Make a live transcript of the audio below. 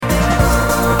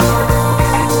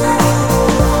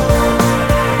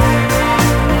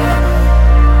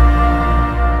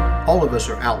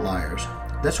outliers.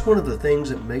 That's one of the things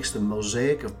that makes the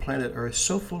mosaic of planet Earth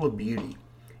so full of beauty.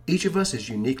 Each of us is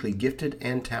uniquely gifted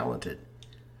and talented.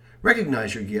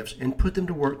 Recognize your gifts and put them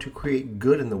to work to create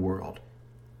good in the world.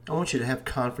 I want you to have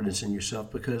confidence in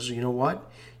yourself because you know what?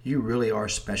 You really are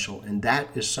special, and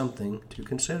that is something to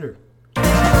consider.